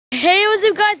what's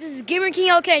up, guys? This is Gamer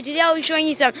King LK. Today I'll be showing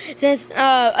you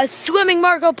a swimming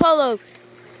Marco Polo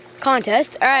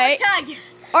contest. All right. Tag.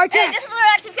 Our tag. Hey, this is our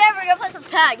active fan. We're gonna play some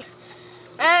tag.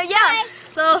 Yeah. Hi.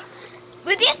 So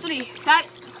with these three tag.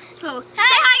 So say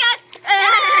hi, guys.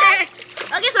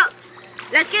 Okay, so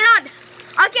let's get on.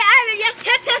 Okay, Ivan, you have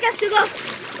 10 seconds to go.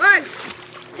 1,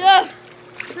 2,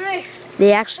 3.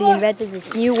 They actually invented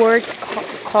this new word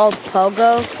called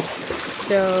pogo.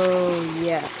 So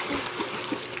yeah.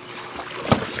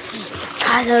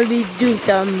 Guys, I'll be doing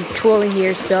some trolling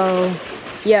here. So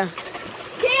yeah.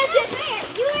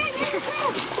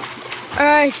 All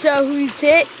right. So who's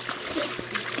it?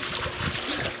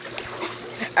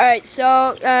 All right.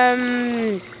 So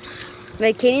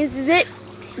Cadence is it?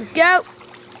 Let's go.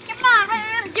 Come on,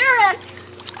 you're it.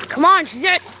 Come on, she's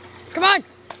it. Come on.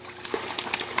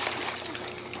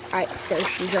 Alright, so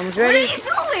she's almost ready. What are you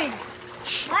doing?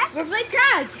 What? We're playing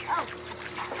tag. Oh.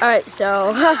 Alright,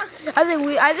 so I think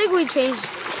we changed.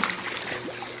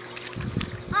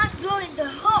 I'm going the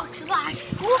hook slash.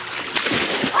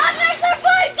 There's a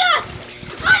fighter!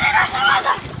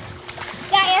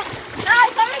 Yeah. No,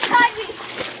 somebody caught me.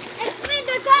 It's me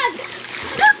the tag.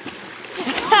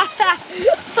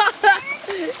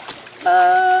 I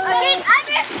mean.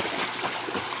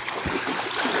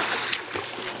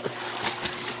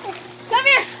 Come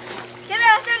here. I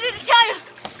have something to tell you.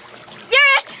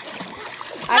 You're it.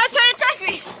 Don't try to touch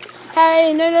me.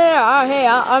 Hey, no. Oh, hey,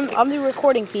 I'm the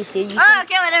recording piece here. Okay,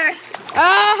 whatever.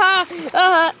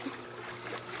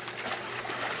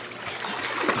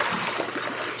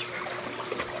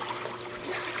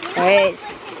 Alright.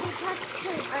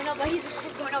 I know, but he's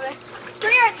going over there.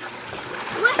 Come here.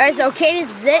 Alright, so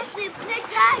Cadence is it?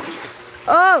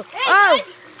 Oh. Hey,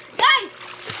 guys.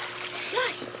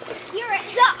 You're it.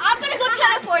 So I'm gonna go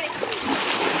teleporting.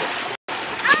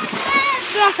 I'm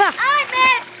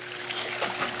it.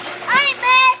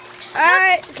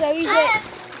 Alright, so he's it.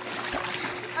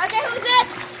 Okay, who's it?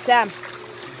 Sam.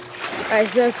 Alright,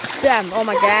 so it's Sam. Oh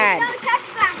my god.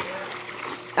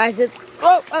 Alright, so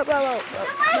whoa.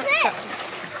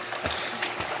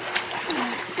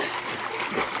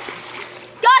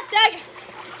 God dang it.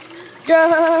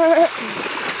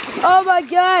 Oh my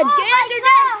god.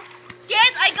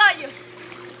 Yes, I got you.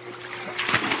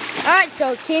 Alright,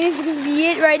 so Cadence is gonna be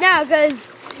it right now because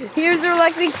here's our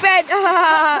electric fence.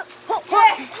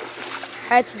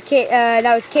 Alright, so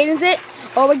now it's Cadence it.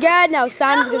 Oh my god, now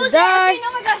Simon's gonna die.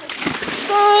 Oh my god.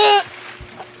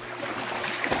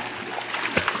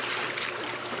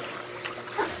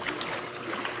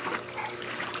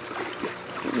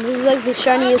 This is like the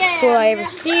shiniest pool I ever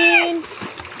seen.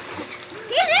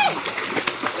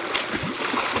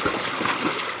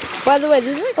 By the way,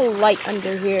 there's like a light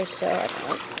under here, so I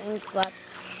think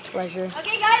that's pleasure.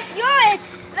 Okay, guys, you're it.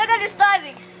 Look at this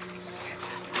diving.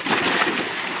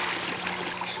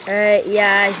 Alright,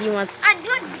 yeah, he wants. I'm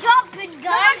doing jumping,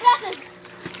 guys.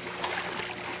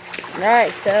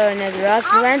 Alright, so now the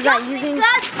Ryan's not using.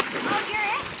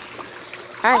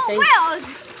 Alright, so.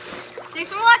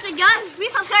 Thanks for watching, guys.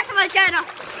 Please subscribe to my channel.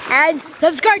 And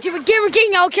subscribe to Gamer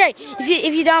King. Okay,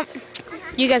 if you don't,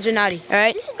 you guys are naughty. All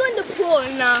right. You should go in the pool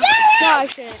now. No, I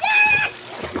shouldn't.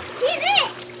 He's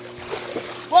it.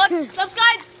 What?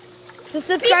 Subscribe. So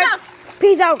subscribe.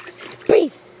 Peace out. Peace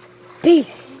out.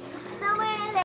 Peace.